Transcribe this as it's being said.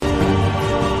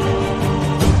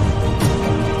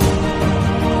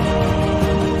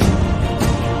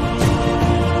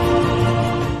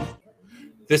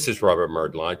This is Robert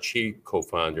Mardlanci,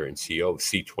 co-founder and CEO of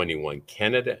C21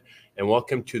 Canada, and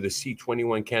welcome to the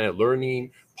C21 Canada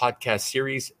Learning podcast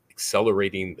series,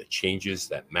 Accelerating the Changes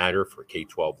That Matter for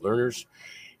K-12 Learners.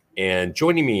 And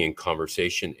joining me in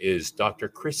conversation is Dr.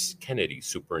 Chris Kennedy,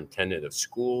 Superintendent of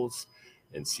Schools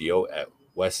and CEO at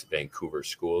West Vancouver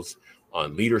Schools,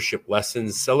 on leadership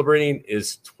lessons, celebrating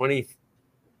his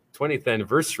 20th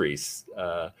anniversary.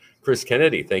 Chris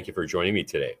Kennedy, thank you for joining me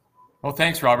today. Well,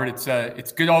 thanks, Robert.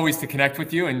 It's good always to connect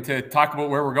with you and to talk about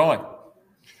where we're going.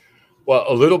 Well,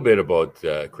 a little bit about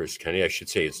Chris Kennedy. I should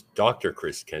say it's Dr.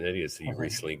 Chris Kennedy, as he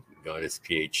recently got his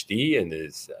PhD and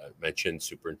is mentioned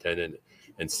superintendent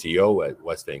and CEO at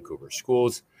West Vancouver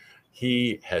Schools.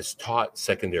 He has taught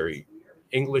secondary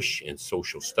English and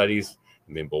social studies,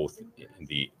 both in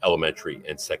the elementary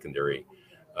and secondary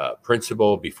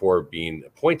principal. Before being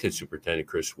appointed superintendent,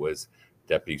 Chris was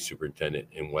Deputy Superintendent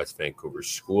in West Vancouver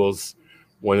Schools.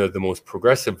 One of the most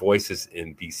progressive voices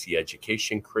in BC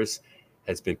education, Chris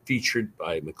has been featured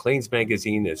by Maclean's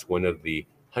magazine as one of the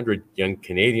 100 young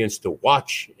Canadians to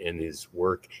watch in his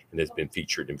work, and has been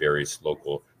featured in various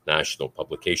local, national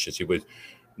publications. He was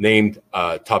named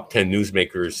top 10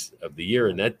 newsmakers of the year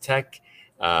in EdTech.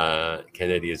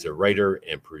 Kennedy is a writer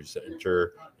and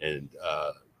presenter and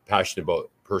passionate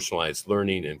about personalized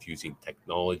learning and infusing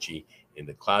technology in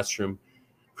the classroom.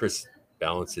 Chris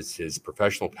balances his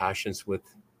professional passions with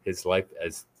his life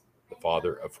as the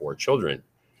father of 4 children.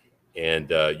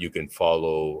 And you can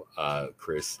follow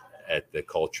Chris at the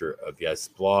Culture of Yes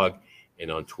blog and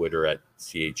on Twitter at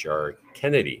CHR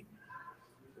Kennedy.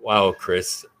 Wow,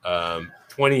 Chris,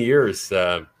 20 years.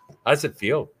 How does it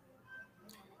feel?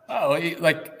 Oh,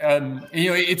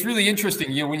 it's really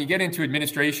interesting. When you get into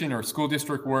administration or school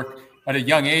district work at a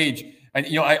young age, and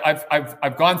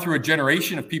I've gone through a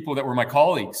generation of people that were my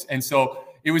colleagues, and so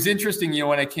it was interesting.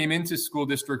 When I came into school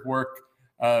district work,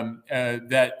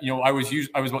 that I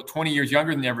was about 20 years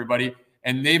younger than everybody,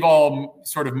 and they've all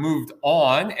sort of moved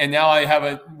on, and now I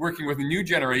have working with a new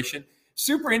generation.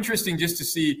 Super interesting just to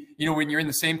see, when you're in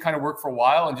the same kind of work for a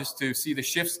while, and just to see the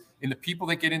shifts in the people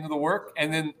that get into the work,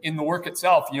 and then in the work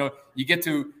itself. You get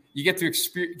to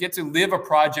live a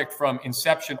project from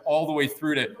inception all the way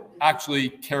through to actually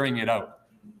carrying it out.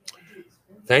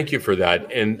 Thank you for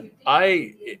that. And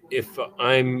if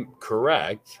I'm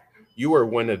correct, you are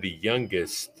one of the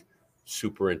youngest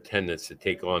superintendents to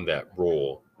take on that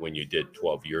role when you did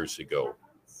 12 years ago.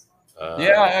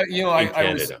 I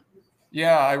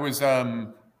was, I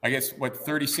guess,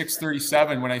 36,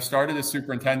 37 when I started as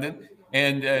superintendent.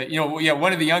 And,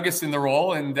 one of the youngest in the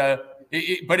role. And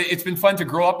but it's been fun to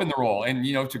grow up in the role and,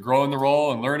 to grow in the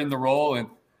role and learn in the role. And,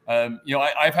 I've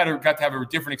got to have a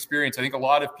different experience. I think a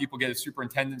lot of people get a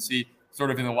superintendency sort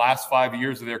of in the last 5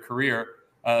 years of their career.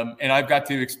 And I've got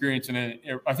to experience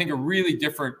I think a really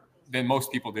different than most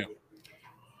people do.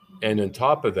 And on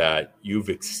top of that, you've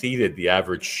exceeded the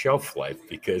average shelf life,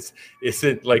 because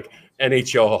isn't like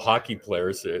NHL hockey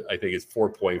players, I think it's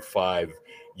 4.5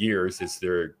 years is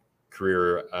their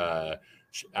career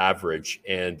average.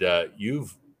 And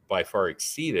you've by far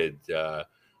exceeded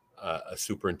a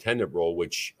superintendent role,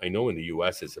 which I know in the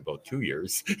U.S. is about 2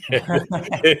 years, and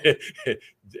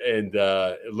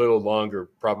a little longer,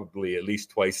 probably at least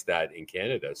twice that in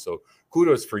Canada. So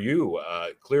kudos for you.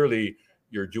 Clearly,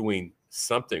 you're doing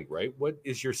something right. What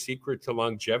is your secret to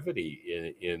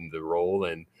longevity in the role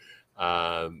and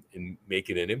in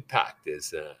making an impact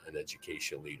as an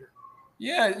education leader?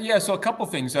 Yeah. So a couple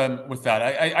things with that.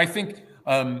 I think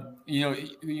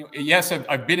yes,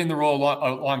 I've been in the role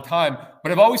a long time,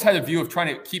 but I've always had a view of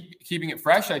trying to keeping it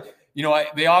fresh.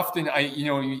 They often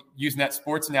using that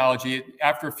sports analogy,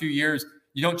 after a few years,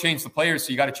 you don't change the players,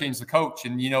 so you got to change the coach.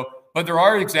 And but there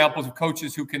are examples of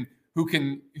coaches who can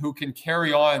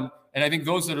carry on. And I think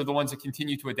those are the ones that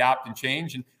continue to adapt and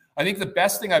change. And I think the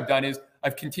best thing I've done is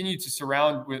I've continued to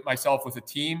surround myself with a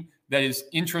team that is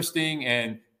interesting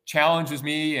and challenges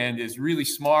me and is really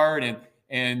smart. And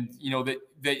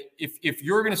that if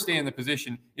you're going to stay in the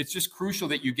position, it's just crucial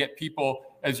that you get people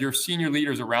as your senior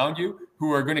leaders around you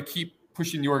who are going to keep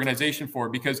pushing the organization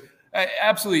forward. Because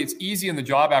absolutely, it's easy in the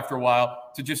job after a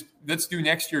while to just, let's do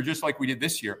next year just like we did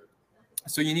this year.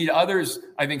 So you need others,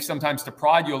 I think, sometimes to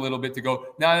prod you a little bit to go,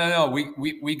 no,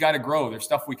 we got to grow. There's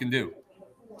stuff we can do.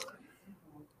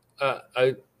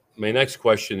 My next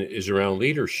question is around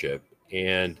leadership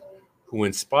and who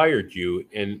inspired you.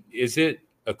 And is it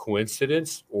a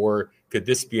coincidence, or could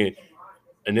this be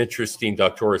an interesting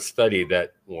doctoral study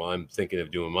that, I'm thinking of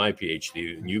doing my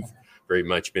PhD, and you've very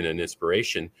much been an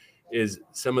inspiration, is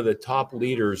some of the top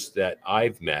leaders that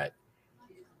I've met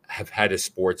have had a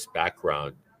sports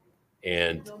background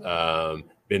and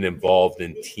been involved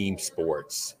in team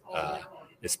sports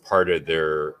as part of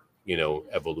their,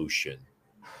 evolution?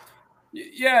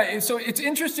 Yeah, so it's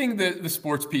interesting the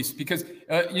sports piece because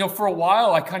for a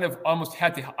while I kind of almost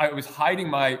I was hiding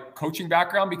my coaching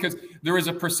background because there was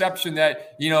a perception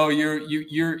that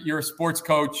you're a sports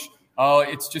coach. Oh,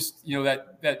 it's just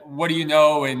that what do you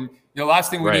know? And the last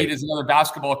thing we need is another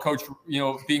basketball coach,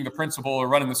 being the principal or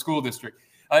running the school district.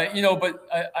 But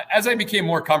as I became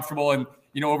more comfortable and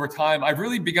over time, I've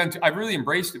really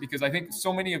embraced it because I think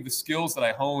so many of the skills that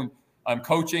I honed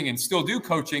coaching and still do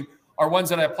coaching are ones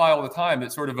that I apply all the time.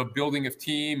 That sort of a building of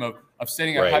team, of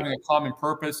setting up, having a common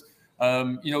purpose.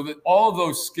 That all of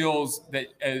those skills that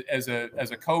as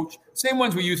a coach, same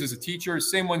ones we use as a teacher,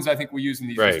 same ones I think we use in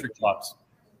these district jobs.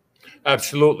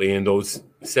 Absolutely, and those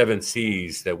 7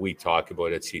 C's that we talk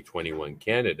about at C21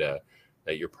 Canada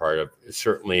that you're part of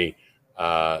certainly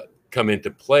come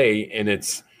into play, and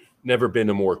it's never been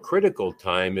a more critical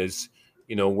time. As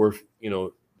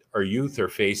our youth are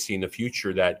facing a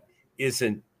future that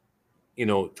isn't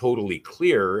totally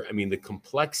clear. I mean, the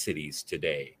complexities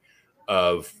today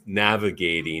of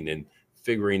navigating and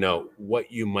figuring out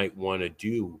what you might want to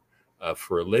do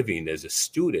for a living as a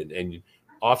student. And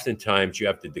oftentimes you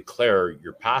have to declare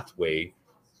your pathway,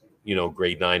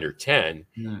 grade 9 or 10.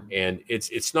 And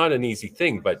it's not an easy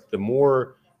thing, but the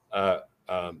more,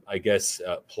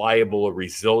 pliable or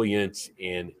resilient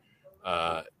and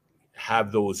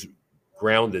have those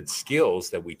grounded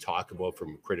skills that we talk about,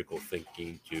 from critical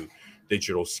thinking to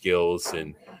digital skills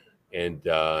and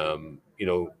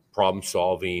problem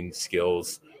solving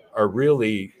skills, are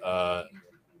really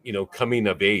coming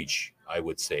of age, I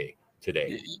would say,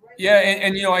 today. Yeah,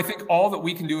 and I think all that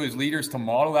we can do as leaders to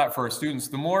model that for our students,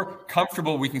 the more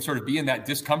comfortable we can sort of be in that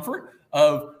discomfort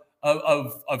of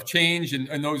change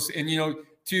and those, and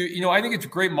I think it's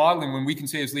great modeling when we can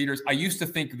say as leaders, I used to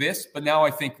think this, but now I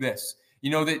think this.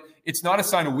 That it's not a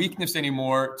sign of weakness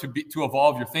anymore to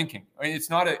evolve your thinking. I mean, it's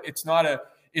not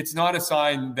a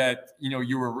sign that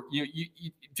you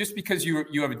just because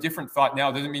you have a different thought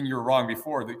now doesn't mean you were wrong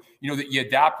before. That that you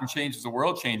adapt and change as the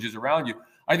world changes around you.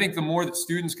 I think the more that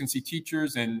students can see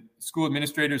teachers and school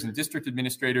administrators and district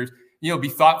administrators, be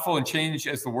thoughtful and change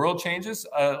as the world changes.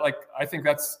 I think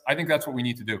that's what we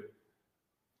need to do.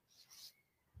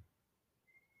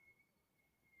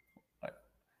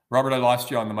 Robert, I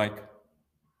lost you on the mic.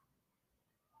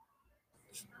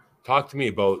 Talk to me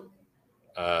about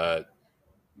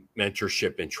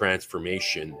mentorship and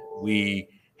transformation. We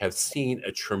have seen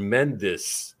a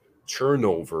tremendous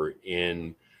turnover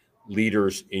in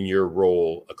leaders in your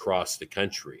role across the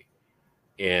country.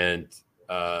 And,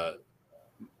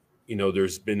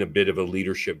 there's been a bit of a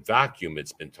leadership vacuum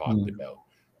it's been talked about.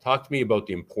 Talk to me about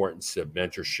the importance of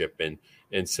mentorship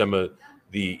and some of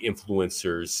the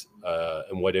influencers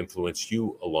and what influenced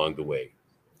you along the way.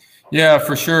 Yeah,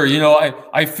 for sure.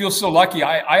 I feel so lucky.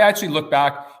 I actually look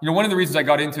back, one of the reasons I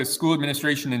got into school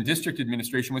administration and district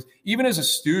administration was even as a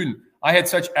student, I had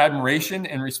such admiration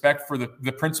and respect for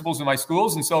the principals in my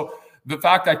schools. And so the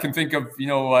fact I can think of,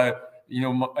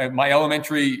 my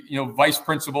elementary, vice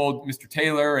principal, Mr.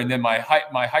 Taylor, and then my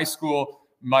high school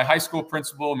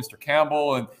principal, Mr.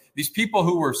 Campbell, and these people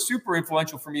who were super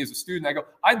influential for me as a student, I go,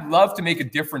 I'd love to make a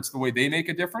difference the way they make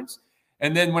a difference.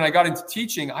 And then when I got into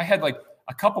teaching, I had like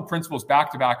a couple principals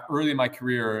back to back early in my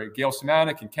career, Gail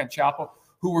Simonek and Kent Chappell,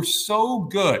 who were so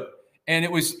good. And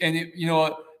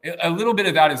a little bit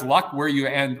of that is luck where you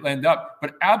end up,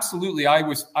 but absolutely, I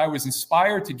was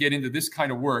inspired to get into this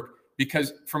kind of work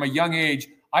because from a young age,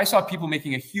 I saw people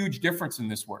making a huge difference in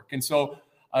this work. And so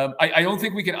I don't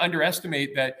think we can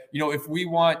underestimate that, if we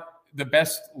want the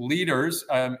best leaders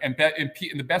and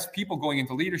the best people going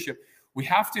into leadership, we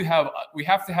have to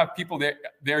have people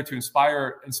there to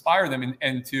inspire them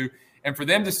and for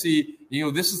them to see,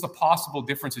 this is the possible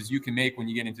differences you can make when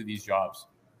you get into these jobs.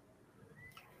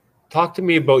 Talk to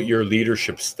me about your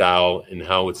leadership style and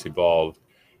how it's evolved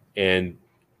and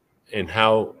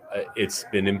how it's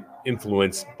been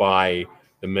influenced by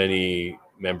the many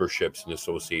memberships and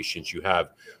associations you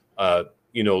have,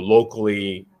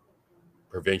 locally,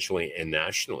 provincially, and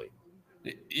nationally.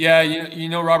 Yeah,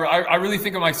 Robert, I really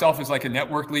think of myself as like a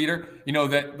network leader,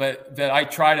 that I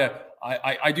try to,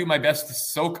 I do my best to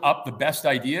soak up the best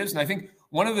ideas. And I think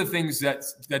one of the things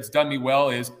that's done me well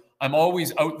is I'm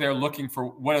always out there looking for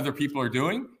what other people are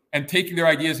doing and taking their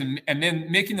ideas and then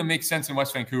making them make sense in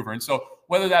West Vancouver. And so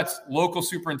whether that's local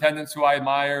superintendents who I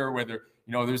admire, whether,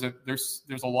 there's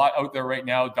a lot out there right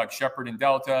now, Doug Shepard in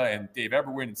Delta and Dave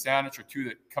Eberwin in Saanich are two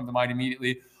that come to mind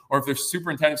immediately, or if there's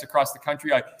superintendents across the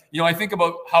country. I think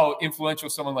about how influential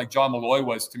someone like John Malloy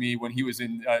was to me when he was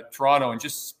in Toronto, and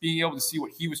just being able to see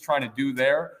what he was trying to do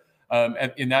there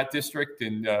in that district,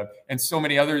 and so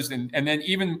many others, and then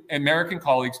even American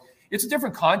colleagues. It's a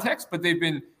different context, but they've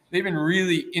been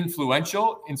really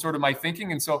influential in sort of my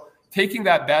thinking. And so taking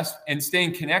that best and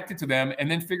staying connected to them,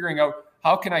 and then figuring out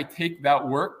how can I take that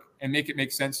work and make it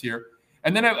make sense here.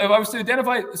 And then if I was to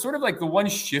identify sort of like the one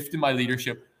shift in my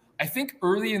leadership, I think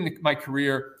early in my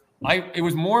career, it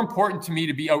was more important to me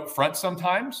to be out front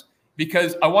sometimes,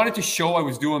 because I wanted to show I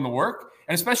was doing the work.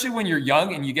 And especially when you're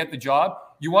young and you get the job,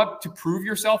 you want to prove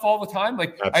yourself all the time.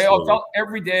 Like I felt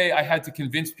every day I had to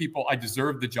convince people I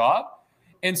deserved the job.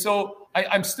 And so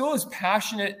I'm still as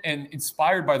passionate and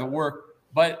inspired by the work,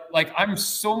 but like I'm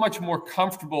so much more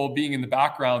comfortable being in the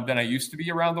background than I used to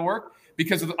be around the work,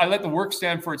 because I let the work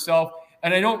stand for itself.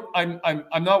 And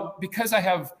I'm not, because I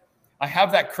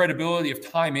have that credibility of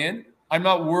time in, I'm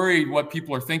not worried what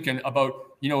people are thinking about,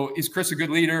 is Chris a good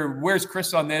leader? Where's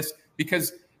Chris on this?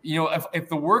 Because, if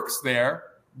the work's there,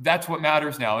 that's what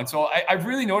matters now. And so I've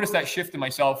really noticed that shift in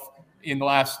myself in the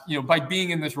last, by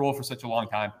being in this role for such a long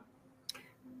time.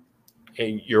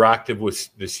 And you're active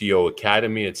with the CEO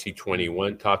Academy at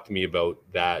C21. Talk to me about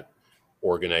that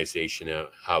organization and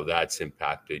how that's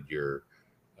impacted your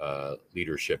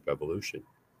leadership evolution.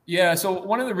 Yeah. So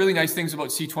one of the really nice things about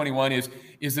C21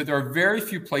 is that there are very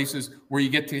few places where you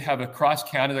get to have a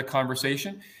cross-Canada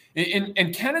conversation.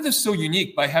 And Canada is so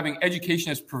unique by having education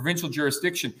as provincial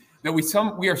jurisdiction that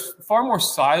we are far more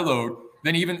siloed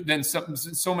than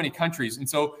so many countries. And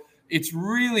so it's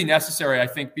really necessary, I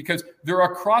think, because there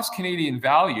are cross-Canadian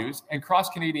values and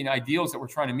cross-Canadian ideals that we're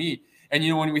trying to meet. And,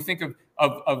 when we think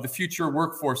of the future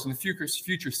workforce and the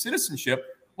future citizenship,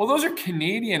 well, those are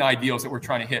Canadian ideals that we're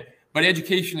trying to hit, but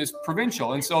education is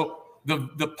provincial. And so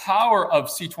the power of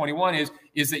C21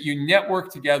 is that you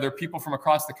network together people from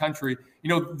across the country.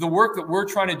 The work that we're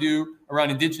trying to do around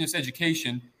Indigenous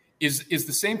education is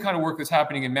the same kind of work that's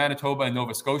happening in Manitoba and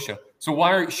Nova Scotia. So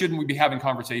why shouldn't we be having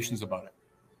conversations about it?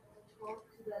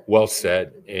 Well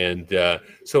said. And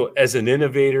so as an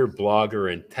innovator,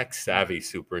 blogger, and tech-savvy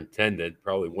superintendent,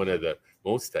 probably one of the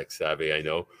most tech-savvy I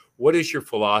know, what is your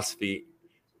philosophy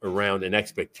around and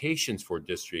expectations for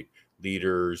district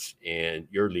leaders and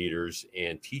your leaders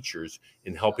and teachers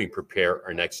in helping prepare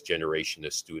our next generation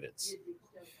of students?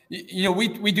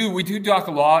 We do talk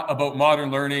a lot about modern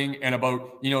learning and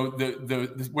about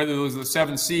the whether those are the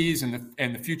 7 C's and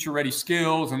the future ready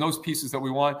skills and those pieces that we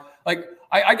want. Like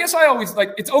I guess I always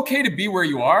like, it's okay to be where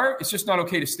you are. It's just not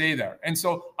okay to stay there. And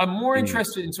so I'm more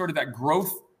interested in sort of that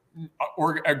growth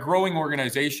or a growing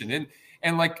organization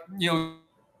and like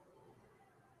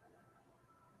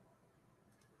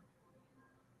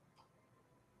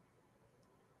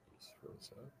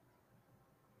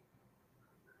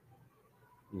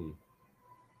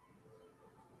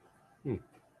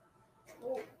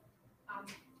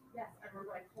Yes, I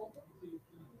remember I told them, and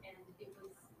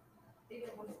they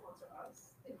didn't want to sponsor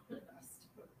us. They wanted us to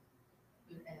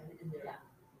yeah.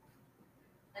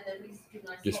 And then we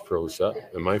just froze up.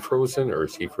 Am I frozen or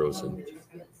is he frozen?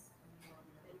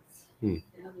 I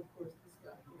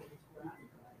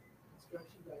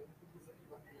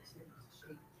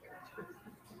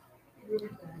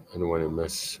don't want to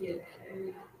miss.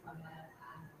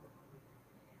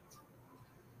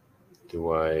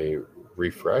 Do I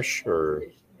refresh or?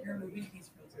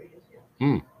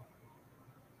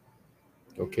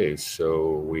 Okay,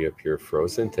 so we appear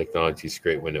frozen. Technology is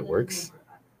great when it works.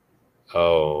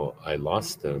 Oh, I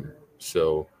lost them.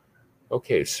 So,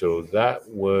 okay, so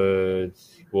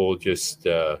we'll just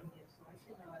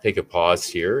take a pause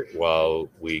here while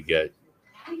we get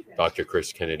Dr.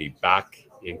 Chris Kennedy back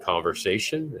in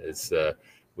conversation, as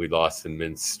we lost him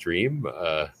midstream.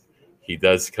 He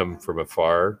does come from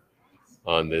afar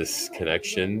on this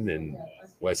connection in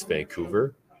West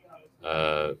Vancouver.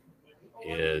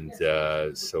 And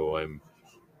so I'm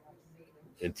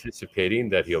anticipating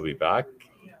that he'll be back.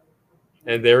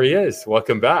 And there he is.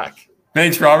 Welcome back.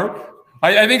 Thanks, Robert.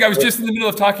 I think I was just in the middle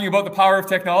of talking about the power of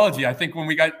technology. I think when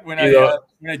I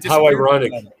how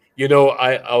ironic.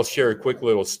 I'll share a quick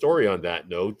little story on that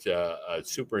note. A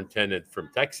superintendent from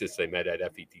Texas I met at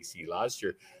FETC last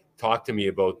year talked to me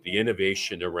about the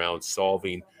innovation around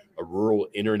solving a rural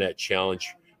internet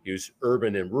challenge. He was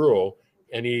urban and rural,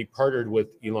 and he partnered with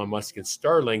Elon Musk and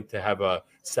Starlink to have a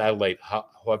satellite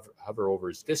hover over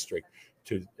his district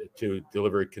to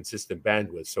deliver consistent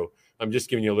bandwidth. So I'm just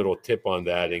giving you a little tip on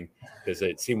that, and because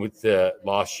it seemed with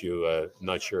lost you, I'm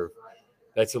not sure.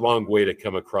 That's a long way to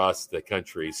come across the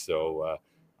country. So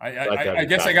I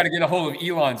guess I got to get a hold of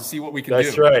Elon to see what we can do.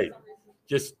 That's right.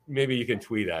 Just maybe you can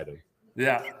tweet at him.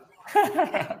 Yeah.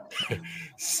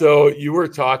 So you were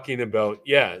talking about,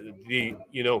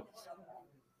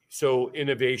 so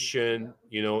innovation,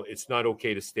 it's not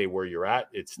okay to stay where you're at.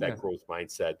 It's that growth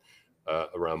mindset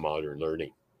around modern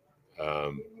learning.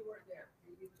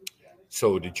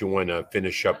 So did you want to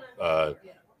finish up?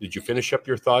 Did you finish up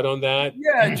your thought on that?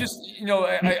 Yeah, just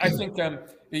I think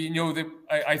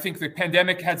I think the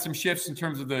pandemic had some shifts in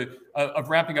terms of of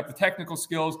ramping up the technical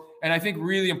skills, and I think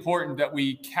really important that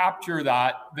we capture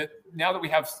that now that we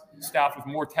have staff with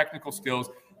more technical skills,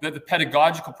 that the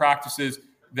pedagogical practices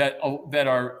that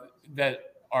are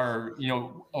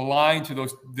aligned to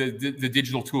the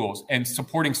digital tools, and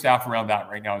supporting staff around that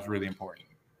right now is really important.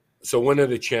 So one of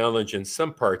the challenge in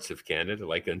some parts of Canada,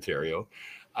 like Ontario,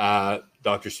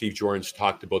 Dr. Steve Jordan's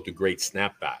talked about the great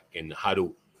snapback and how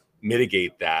to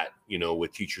mitigate that,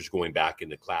 with teachers going back in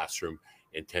the classroom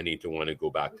and tending to want to go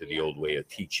back to the old way of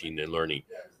teaching and learning.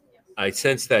 I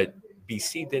sense that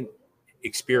BC didn't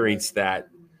experience that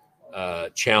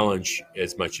challenge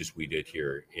as much as we did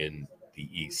here in the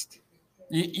East.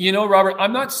 Robert,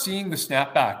 I'm not seeing the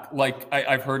snapback like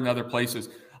I've heard in other places.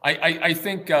 I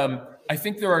think I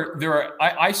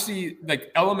see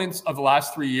like elements of the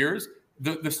last 3 years,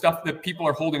 the stuff that people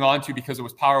are holding on to because it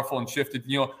was powerful and shifted.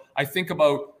 I think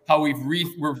about how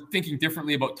we're thinking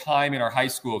differently about time in our high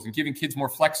schools and giving kids more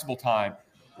flexible time,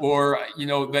 or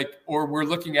we're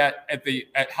looking at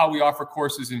how we offer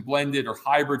courses in blended or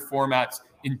hybrid formats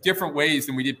in different ways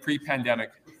than we did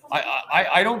pre-pandemic.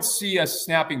 I don't see us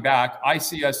snapping back. I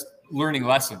see us learning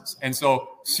lessons, and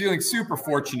so feeling super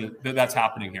fortunate that that's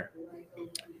happening here.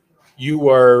 You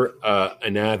are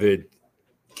an avid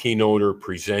keynoter,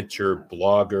 presenter,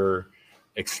 blogger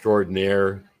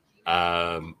extraordinaire.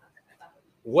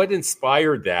 What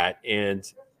inspired that? And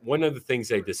one of the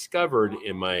things I discovered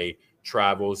in my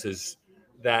travels is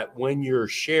that when you're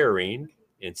sharing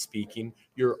and speaking,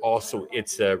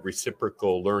 it's a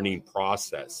reciprocal learning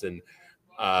process. And,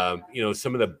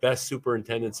 some of the best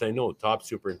superintendents I know, top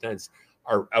superintendents,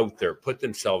 are out there, put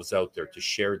themselves out there to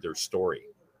share their story.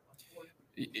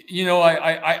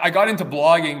 I got into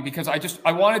blogging because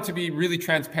I wanted to be really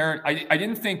transparent. I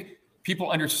didn't think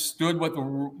people understood what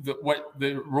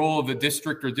the role of the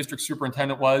district or district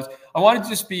superintendent was. I wanted to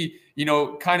just be,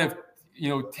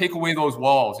 take away those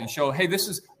walls and show, hey, this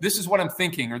is what I'm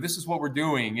thinking, or this is what we're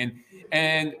doing,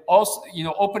 and also,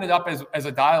 open it up as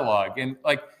a dialogue. And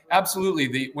like,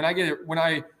 absolutely, when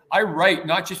I write,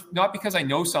 not because I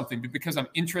know something, but because I'm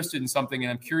interested in something and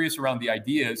I'm curious around the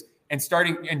ideas, and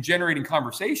starting and generating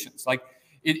conversations. Like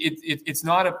it's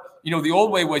not the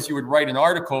old way was you would write an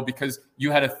article because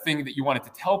you had a thing that you wanted to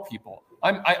tell people.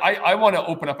 I want to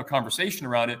open up a conversation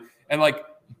around it. And like,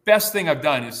 best thing I've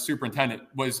done as superintendent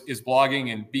is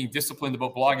blogging and being disciplined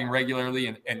about blogging regularly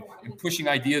and pushing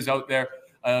ideas out there.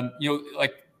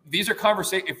 Like, these are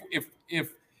conversations.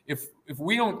 If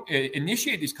we don't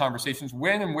initiate these conversations,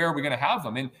 when and where are we going to have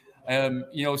them? And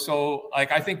so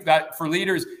like, I think that for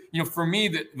leaders, for me,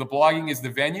 the blogging is the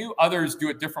venue. Others do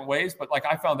it different ways, but like,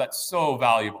 I found that so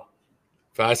valuable.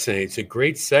 Fascinating. It's a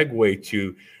great segue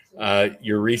to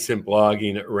your recent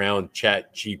blogging around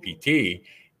ChatGPT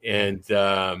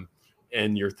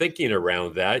and your thinking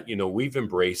around that. We've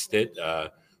embraced it.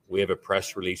 We have a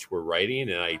press release we're writing,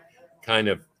 and I kind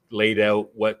of laid out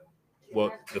what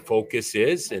the focus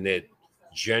is, and it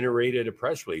generated a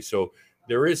press release. So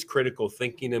there is critical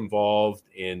thinking involved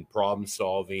in problem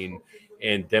solving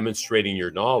and demonstrating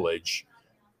your knowledge.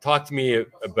 Talk to me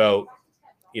about,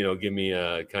 give me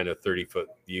a kind of 30-foot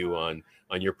view on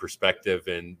your perspective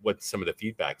and what some of the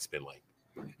feedback's been like.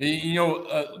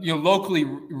 Locally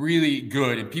really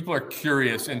good, and people are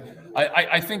curious. And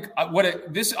I think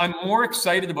I'm more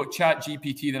excited about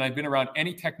ChatGPT than I've been around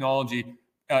any technology,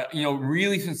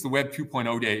 really since the Web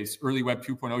 2.0 days, early Web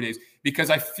 2.0 days, because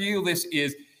I feel this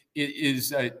is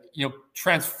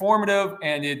transformative,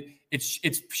 and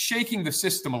it's shaking the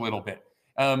system a little bit,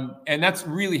 and that's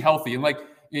really healthy. And like,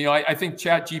 I think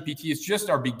ChatGPT is just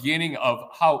our beginning of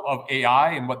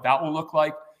AI and what that will look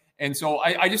like. And so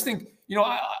I just think,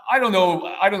 I don't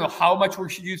know how much we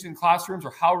should use in classrooms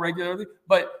or how regularly,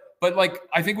 but like,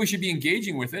 I think we should be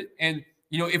engaging with it. And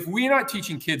if we're not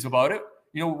teaching kids about it,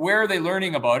 where are they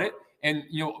learning about it? And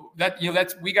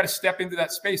that's we got to step into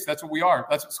that space. That's what we are.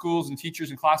 That's what schools and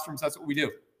teachers and classrooms. That's what we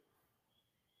do.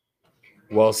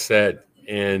 Well said.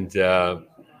 And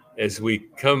as we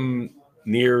come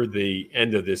near the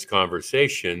end of this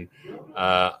conversation,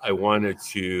 I wanted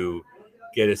to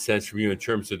get a sense from you in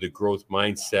terms of the growth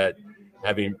mindset.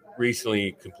 Having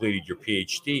recently completed your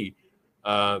PhD,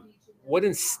 what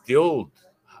instilled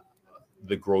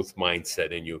the growth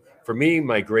mindset in you. For me,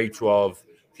 my grade 12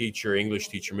 teacher, English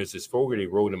teacher, Mrs. Fogarty,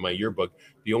 wrote in my yearbook,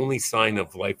 the only sign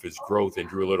of life is growth, and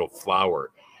drew a little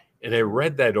flower. And I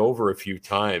read that over a few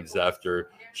times after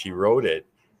she wrote it.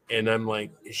 And I'm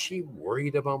like, is she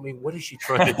worried about me? What is she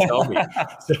trying to tell me?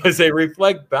 So as I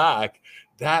reflect back,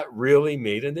 that really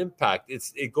made an impact.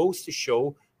 It goes to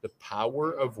show the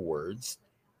power of words,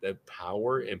 the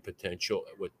power and potential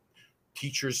what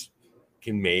teachers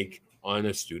can make on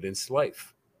a student's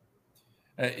life.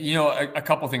 A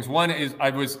couple of things. One is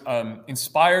I was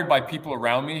inspired by people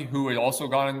around me who had also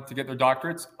gone to get their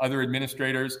doctorates, other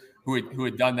administrators who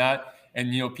had done that,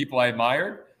 and people I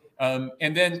admired.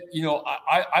 And then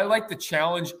I like the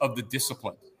challenge of the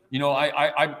discipline.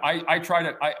 I try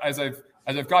to as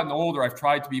I've gotten older, I've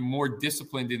tried to be more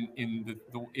disciplined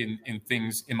in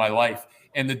things in my life,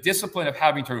 and the discipline of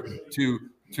having to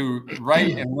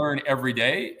write and learn every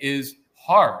day is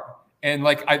hard. And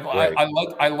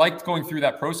I liked going through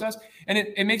that process, and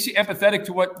it makes you empathetic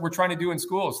to what we're trying to do in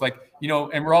schools.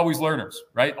 And we're always learners,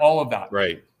 right? All of that.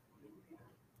 Right.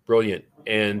 Brilliant.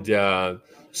 And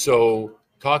so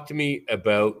talk to me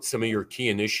about some of your key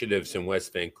initiatives in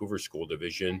West Vancouver School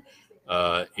Division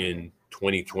in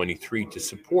 2023 to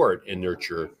support and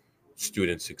nurture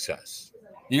student success.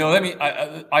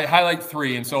 I highlight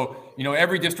three. And so,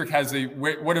 every district has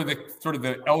what are the sort of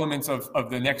the elements of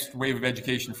the next wave of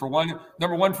education.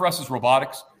 Number one for us is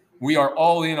robotics. We are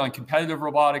all in on competitive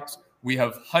robotics. We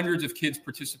have hundreds of kids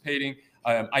participating.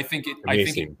 I think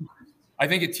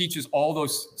it teaches all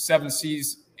those 7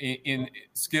 C's in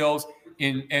skills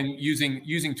and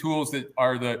using tools that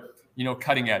are the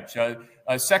cutting edge.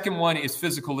 Second one is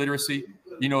physical literacy.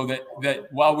 That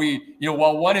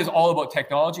while one is all about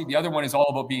technology, the other one is all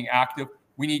about being active.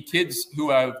 We need kids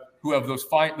who have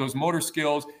those motor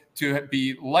skills to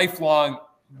be lifelong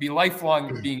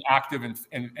being active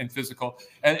and physical.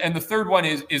 And the third one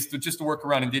is just to work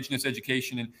around Indigenous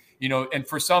education, and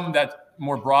for some that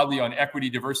more broadly on equity,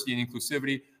 diversity, and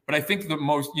inclusivity. But I think the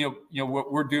most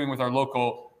what we're doing with our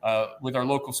local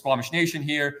Squamish Nation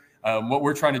here, what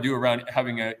we're trying to do around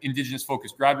having an Indigenous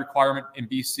focused grad requirement in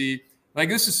BC.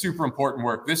 This is super important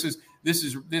work. This is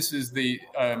the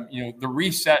the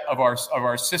reset of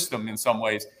our system in some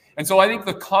ways. And so I think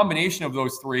the combination of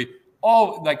those three,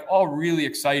 all really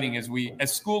exciting as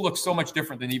school looks so much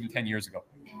different than even 10 years ago.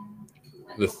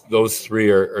 Those three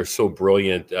are so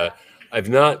brilliant. I've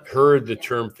not heard the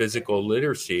term physical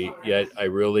literacy yet. I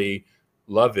really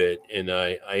love it, and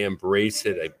I embrace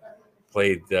it. I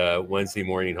played Wednesday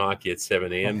morning hockey at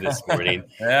 7 a.m. this morning.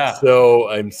 Yeah. So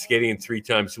I'm skating 3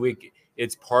 times a week.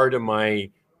 It's part of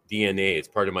my DNA. It's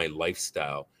part of my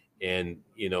lifestyle. And,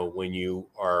 when you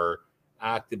are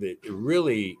active, it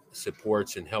really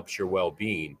supports and helps your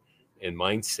well-being and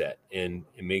mindset. And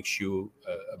it makes you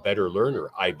a better learner,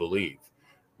 I believe,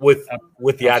 with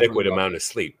the adequate amount of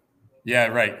sleep. Yeah,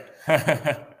 right.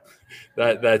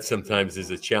 That sometimes is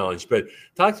a challenge. But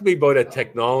talk to me about a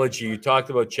technology. You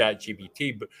talked about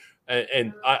ChatGPT,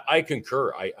 and I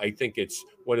concur. I think it's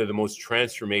one of the most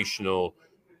transformational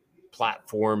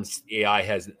platforms. AI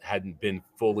hadn't been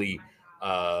fully,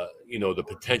 the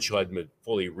potential hadn't been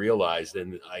fully realized.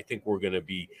 And I think we're going to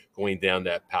be going down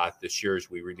that path this year as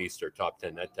we released our top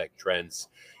 10 EdTech trends.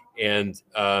 And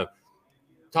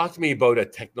talk to me about a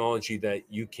technology that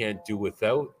you can't do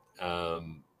without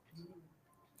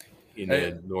in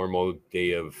a normal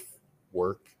day of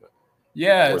work.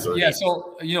 Yeah.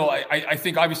 So, I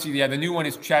think obviously, the new one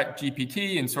is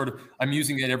ChatGPT, and sort of I'm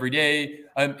using it every day.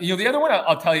 The other one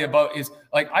I'll tell you about is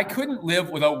I couldn't live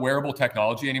without wearable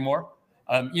technology anymore.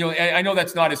 I know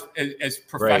that's not as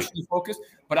professionally focused,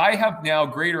 but I have now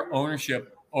greater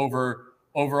ownership over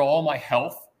all my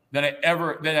health than I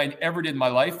ever did in my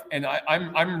life. And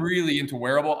I'm really into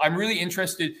wearable. I'm really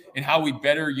interested in how we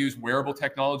better use wearable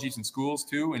technologies in schools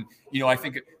too. And, I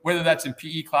think whether that's in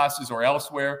PE classes or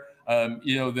elsewhere,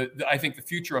 I think the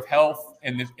future of health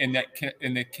and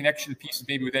the connection pieces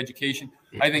maybe with education,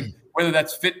 I think whether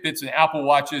that's Fitbits and Apple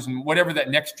Watches and whatever that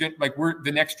we're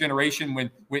the next generation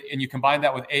and you combine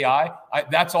that with AI,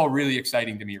 that's all really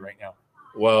exciting to me right now.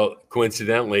 Well,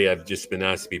 coincidentally, I've just been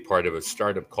asked to be part of a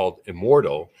startup called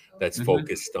Immortal that's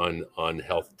focused on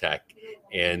health tech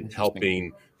and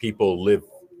helping people live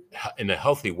in a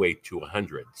healthy way to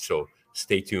 100. So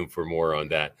stay tuned for more on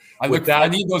that. I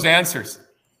need those answers.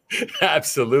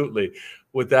 Absolutely.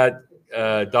 With that,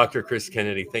 Dr. Chris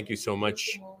Kennedy, thank you so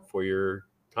much for your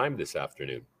time this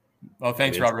afternoon. Well,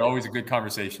 thanks, Robert. Always a good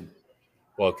conversation.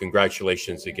 Well,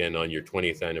 congratulations again on your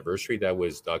 20th anniversary. That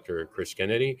was Dr. Chris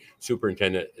Kennedy,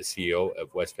 Superintendent and CEO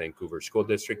of West Vancouver School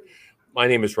District. My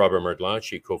name is Robert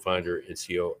Martlanchi, co-founder and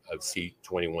CEO of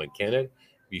C21 Canada.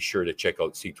 Be sure to check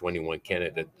out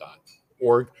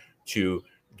c21canada.org to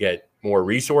get more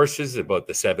resources about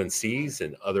the 7 Cs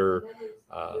and other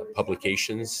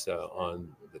publications on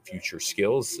the future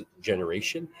skills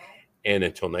generation. And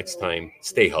until next time,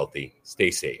 stay healthy,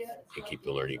 stay safe, and keep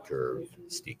the learning curve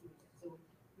steep.